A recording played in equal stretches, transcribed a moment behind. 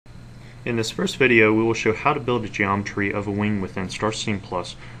In this first video, we will show how to build a geometry of a wing within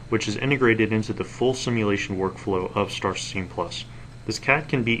STAR-CCM+, which is integrated into the full simulation workflow of STAR-CCM+. This CAD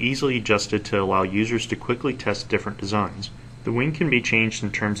can be easily adjusted to allow users to quickly test different designs. The wing can be changed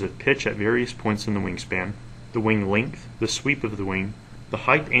in terms of pitch at various points in the wingspan, the wing length, the sweep of the wing, the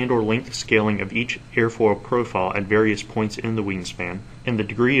height and/or length scaling of each airfoil profile at various points in the wingspan, and the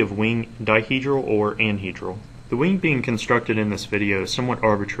degree of wing dihedral or anhedral. The wing being constructed in this video is somewhat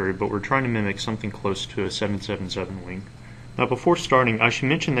arbitrary, but we're trying to mimic something close to a 777 wing. Now before starting, I should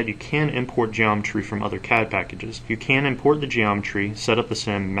mention that you can import geometry from other CAD packages. You can import the geometry, set up the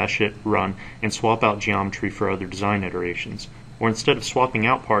sim, mesh it, run, and swap out geometry for other design iterations. Or instead of swapping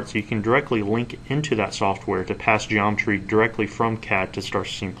out parts, you can directly link into that software to pass geometry directly from CAD to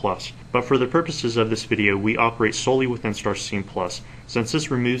STAR-CCM+. But for the purposes of this video, we operate solely within STAR-CCM+, since this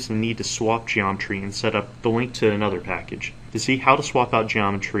removes the need to swap geometry and set up the link to another package. To see how to swap out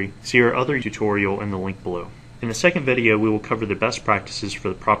geometry, see our other tutorial in the link below. In the second video, we will cover the best practices for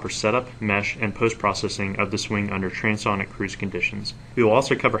the proper setup, mesh, and post-processing of this wing under transonic cruise conditions. We will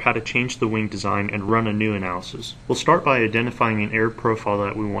also cover how to change the wing design and run a new analysis. We'll start by identifying an air profile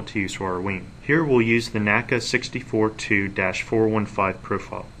that we want to use for our wing. Here we'll use the NACA 642-415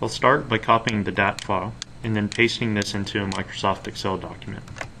 profile. I'll start by copying the DAT file and then pasting this into a Microsoft Excel document.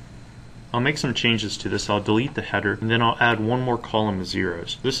 I'll make some changes to this. I'll delete the header, and then I'll add one more column of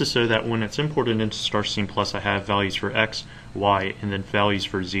zeros. This is so that when it's imported into STAR-CCM+, I have values for X, Y, and then values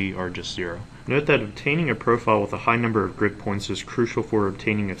for Z are just 0. Note that obtaining a profile with a high number of grid points is crucial for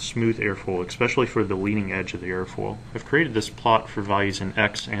obtaining a smooth airfoil, especially for the leading edge of the airfoil. I've created this plot for values in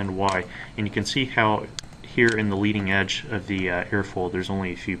X and Y, and you can see how here in the leading edge of the airfoil there's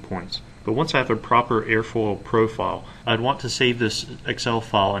only a few points. But once I have a proper airfoil profile, I'd want to save this Excel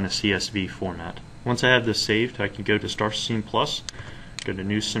file in a CSV format. Once I have this saved, I can go to STAR-CCM+, go to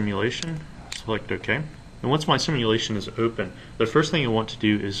New Simulation, select OK. And once my simulation is open, the first thing I want to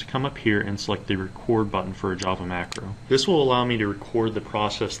do is come up here and select the Record button for a Java macro. This will allow me to record the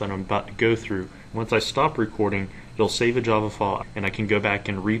process that I'm about to go through. Once I stop recording, it'll save a Java file, and I can go back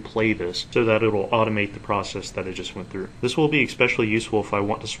and replay this so that it'll automate the process that I just went through. This will be especially useful if I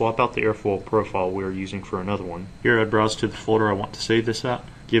want to swap out the airfoil profile we're using for another one. Here I'd browse to the folder I want to save this at,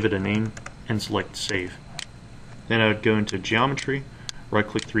 give it a name, and select Save. Then I would go into Geometry,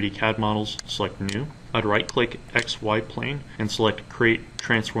 right-click 3D CAD Models, select New. I'd right-click XY plane and select Create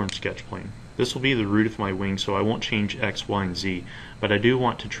Transform Sketch Plane. This will be the root of my wing, so I won't change X, Y, and Z, but I do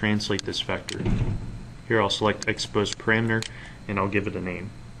want to translate this vector. Here I'll select Expose Parameter and I'll give it a name.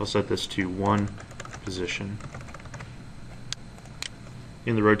 I'll set this to 1 position.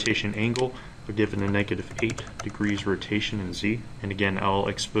 In the rotation angle, I'll give it a -8 degrees rotation in Z, and again I'll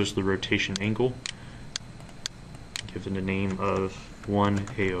expose the rotation angle, give it a name of 1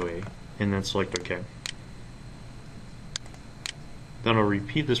 AOA, and then select OK. Then I'll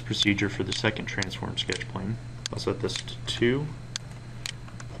repeat this procedure for the second transform sketch plane. I'll set this to 2,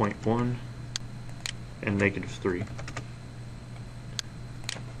 0.1, and -3.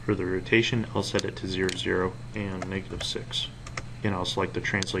 For the rotation, I'll set it to 0, 0, and -6. Again, I'll select the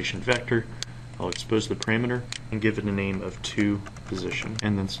translation vector, I'll expose the parameter, and give it a name of 2 position,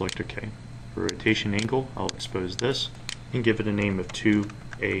 and then select OK. For rotation angle, I'll expose this, and give it a name of 2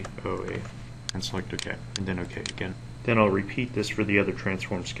 AOA, and select OK, and then OK again. Then I'll repeat this for the other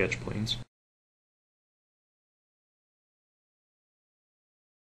transform sketch planes.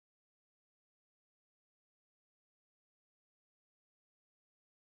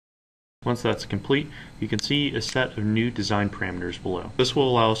 Once that's complete, you can see a set of new design parameters below. This will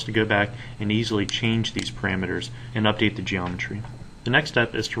allow us to go back and easily change these parameters and update the geometry. The next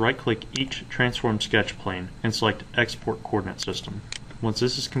step is to right-click each transform sketch plane and select Export Coordinate System. Once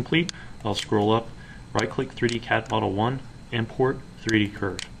this is complete, I'll scroll up, right-click 3D CAD Model 1, Import 3D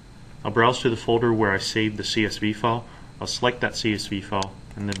Curve. I'll browse to the folder where I saved the CSV file, I'll select that CSV file,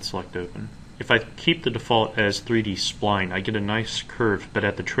 and then select Open. If I keep the default as 3D spline, I get a nice curve, but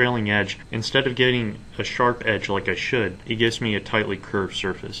at the trailing edge, instead of getting a sharp edge like I should, it gives me a tightly curved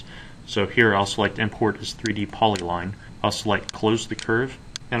surface. So here I'll select Import as 3D Polyline, I'll select Close the Curve,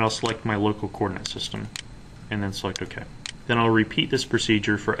 and I'll select my local coordinate system, and then select OK. Then I'll repeat this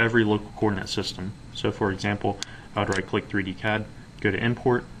procedure for every local coordinate system. So for example, I would right-click 3D CAD, go to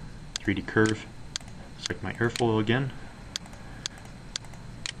Import, 3D Curve, select my airfoil again,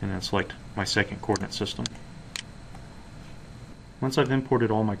 and then select my second coordinate system. Once I've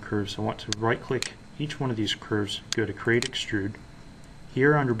imported all my curves, I want to right-click each one of these curves, go to Create Extrude.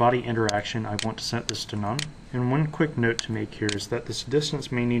 Here under Body Interaction, I want to set this to None. And one quick note to make here is that this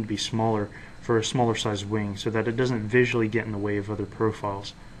distance may need to be smaller for a smaller size wing so that it doesn't visually get in the way of other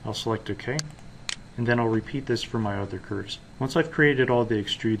profiles. I'll select OK, and then I'll repeat this for my other curves. Once I've created all the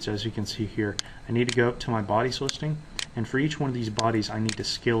extrudes, as you can see here, I need to go up to my bodies listing, and for each one of these bodies I need to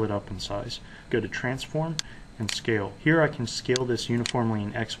scale it up in size. Go to Transform and Scale. Here I can scale this uniformly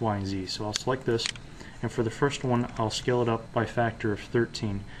in X, Y, and Z, so I'll select this, and for the first one I'll scale it up by a factor of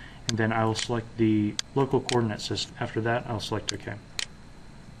 13, and then I will select the local coordinate system. After that I'll select OK.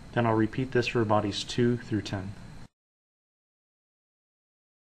 Then I'll repeat this for bodies 2 through 10.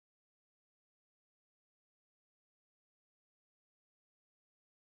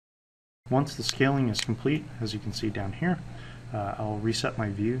 Once the scaling is complete, as you can see down here, I'll reset my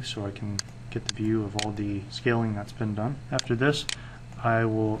view so I can get the view of all the scaling that's been done. After this, I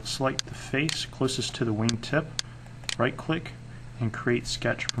will select the face closest to the wing tip, right click, and create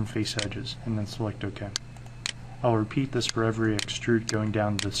sketch from face edges, and then select OK. I'll repeat this for every extrude going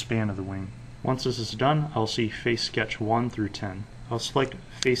down the span of the wing. Once this is done, I'll see face sketch 1 through 10. I'll select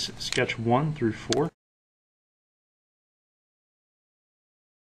face sketch 1 through 4.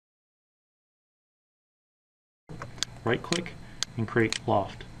 Right click and create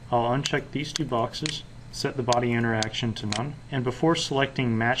Loft. I'll uncheck these two boxes, set the body interaction to none, and before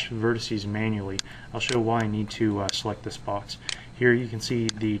selecting match vertices manually, I'll show why I need to select this box. Here you can see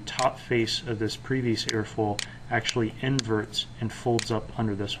the top face of this previous airfoil actually inverts and folds up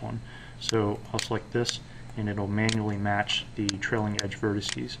under this one. So I'll select this and it'll manually match the trailing edge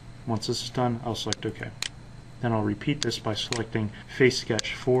vertices. Once this is done, I'll select OK. Then I'll repeat this by selecting face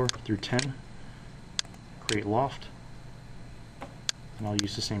sketch 4 through 10, create Loft, and I'll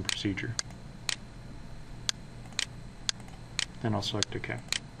use the same procedure. Then I'll select OK.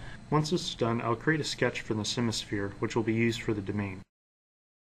 Once this is done, I'll create a sketch for the semisphere, which will be used for the domain.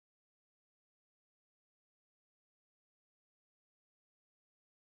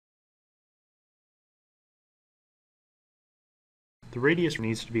 The radius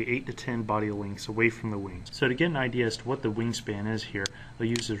needs to be 8 to 10 body lengths away from the wings. So to get an idea as to what the wingspan is here, I'll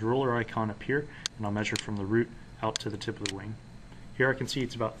use this roller icon up here, and I'll measure from the root out to the tip of the wing. Here I can see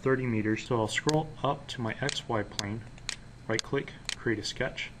it's about 30 meters, so I'll scroll up to my XY plane, right click, create a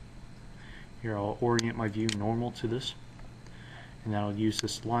sketch. Here I'll orient my view normal to this, and then I'll use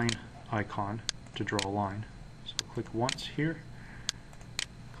this line icon to draw a line. So click once here,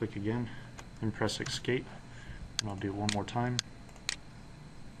 click again, then press escape, and I'll do it one more time,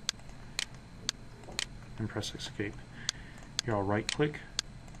 and press escape. Here I'll right click,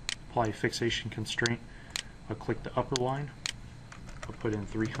 apply fixation constraint, I'll click the upper line, I'll put in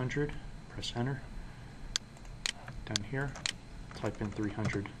 300, press enter. Down here, type in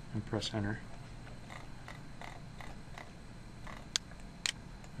 300 and press enter.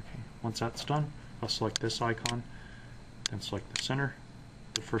 Okay, once that's done, I'll select this icon, then select the center,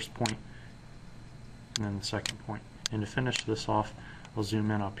 the first point, and then the second point. And to finish this off, I'll zoom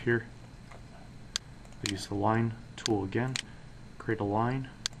in up here. I'll use the line tool again, create a line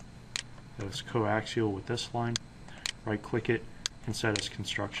that is coaxial with this line, right click it, and set as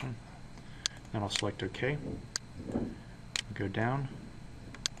construction. Then I'll select OK. Go down,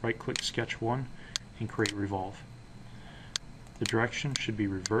 right click sketch 1, and create revolve. The direction should be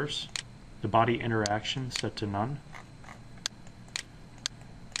reverse, the body interaction set to none,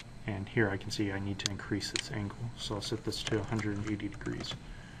 and here I can see I need to increase this angle, so I'll set this to 180 degrees,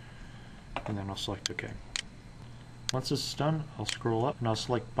 and then I'll select OK. Once this is done, I'll scroll up and I'll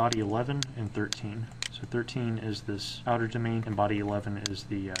select body 11 and 13. So 13 is this outer domain and body 11 is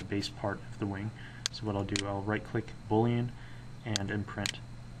the base part of the wing. So what I'll do, I'll right click Boolean and imprint,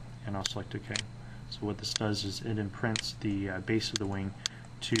 and I'll select OK. So what this does is it imprints the base of the wing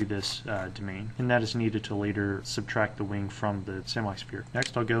to this domain, and that is needed to later subtract the wing from the semisphere.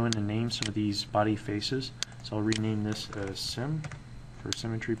 Next I'll go in and name some of these body faces. So I'll rename this as Sim for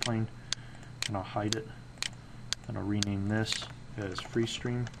symmetry plane, and I'll hide it. Then I'll rename this as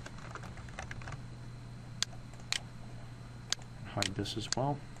Freestream, hide this as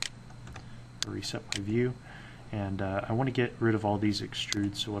well. I'll reset my view, and I want to get rid of all these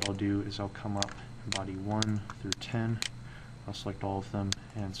extrudes, so what I'll do is I'll come up body 1 through 10, I'll select all of them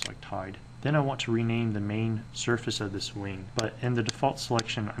and select hide. Then I want to rename the main surface of this wing, but in the default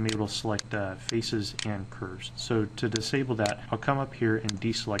selection I'm able to select faces and curves. So to disable that, I'll come up here and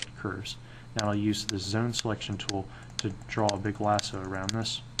deselect curves. Now I'll use the zone selection tool to draw a big lasso around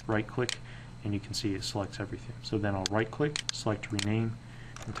this, right click, and you can see it selects everything. So then I'll right click, select rename,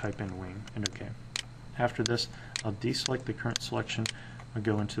 and type in wing, and OK. After this, I'll deselect the current selection, I'll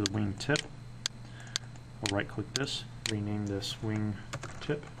go into the wing tip, I'll right click this, rename this wing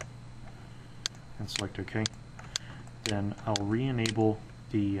tip, and select OK. Then I'll re-enable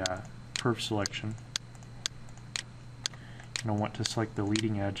the curve selection, and I want to select the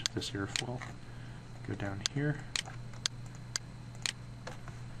leading edge of this airfoil. Go down here,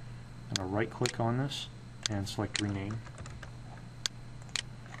 and I'll right click on this and select rename.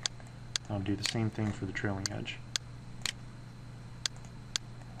 I'll do the same thing for the trailing edge.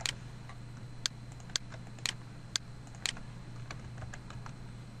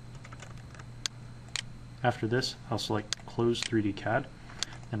 After this, I'll select Close 3D CAD,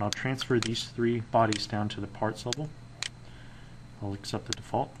 and I'll transfer these three bodies down to the parts level. I'll accept the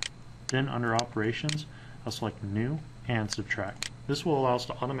default. Then under Operations, I'll select New and Subtract. This will allow us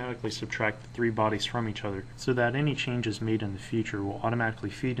to automatically subtract the three bodies from each other so that any changes made in the future will automatically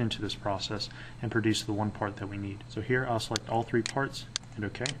feed into this process and produce the one part that we need. So here I'll select all three parts and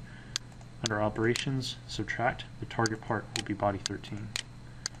OK. Under Operations, Subtract, the target part will be body 13.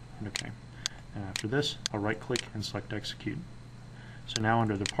 And OK. And after this, I'll right click and select Execute. So now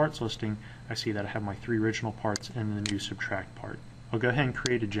under the parts listing, I see that I have my three original parts and the new subtract part. I'll go ahead and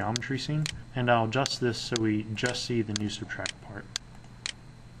create a geometry scene, and I'll adjust this so we just see the new subtract part.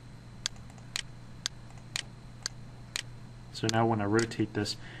 So now when I rotate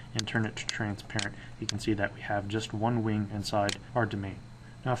this and turn it to transparent, you can see that we have just one wing inside our domain.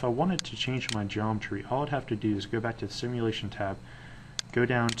 Now if I wanted to change my geometry, all I'd have to do is go back to the Simulation tab, go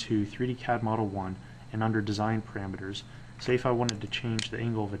down to 3D CAD Model 1, and under Design Parameters, say if I wanted to change the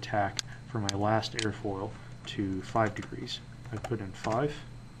angle of attack for my last airfoil to 5 degrees. I put in 5,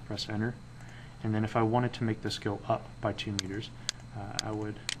 press enter, and then if I wanted to make this go up by 2 meters, I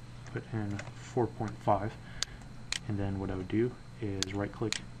would put in 4.5, and then what I would do is right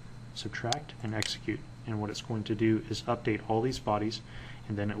click, subtract, and execute. And what it's going to do is update all these bodies,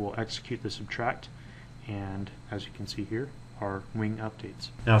 and then it will execute the subtract, and as you can see here, our wing updates.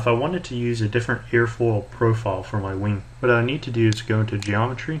 Now if I wanted to use a different airfoil profile for my wing, what I need to do is go into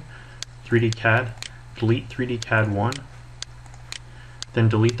Geometry, 3D CAD, delete 3D CAD 1, then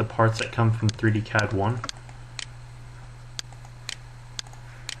delete the parts that come from 3D CAD 1,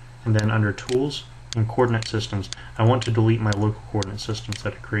 and then under Tools and Coordinate Systems, I want to delete my local coordinate systems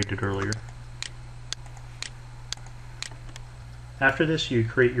that I created earlier. After this, you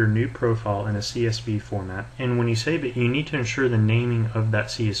create your new profile in a CSV format, and when you save it, you need to ensure the naming of that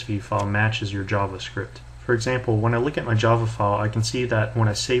CSV file matches your JavaScript. For example, when I look at my Java file, I can see that when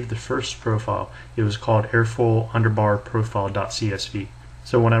I saved the first profile, it was called airfoil_profile.csv.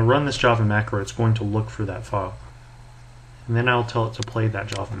 So when I run this Java macro, it's going to look for that file. And then I'll tell it to play that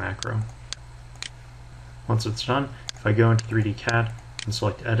Java macro. Once it's done, if I go into 3D CAD and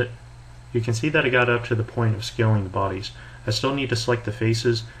select Edit, you can see that I got up to the point of scaling the bodies. I still need to select the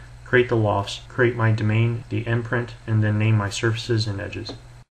faces, create the lofts, create my domain, the imprint, and then name my surfaces and edges.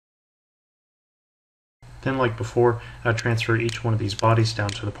 Then like before, I would transfer each one of these bodies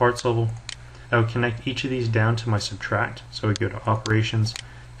down to the parts level. I would connect each of these down to my subtract, so we go to Operations,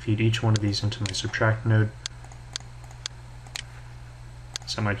 feed each one of these into my subtract node,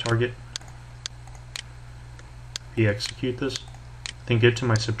 set my target, execute this, then go to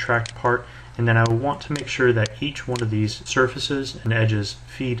my subtract part, and then I will want to make sure that each one of these surfaces and edges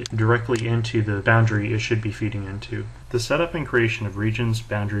feed directly into the boundary it should be feeding into. The setup and creation of regions,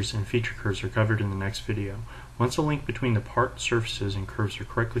 boundaries, and feature curves are covered in the next video. Once a link between the part, surfaces, and curves are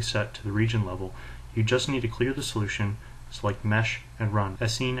correctly set to the region level, you just need to clear the solution, select Mesh, and Run,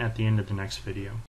 as seen at the end of the next video.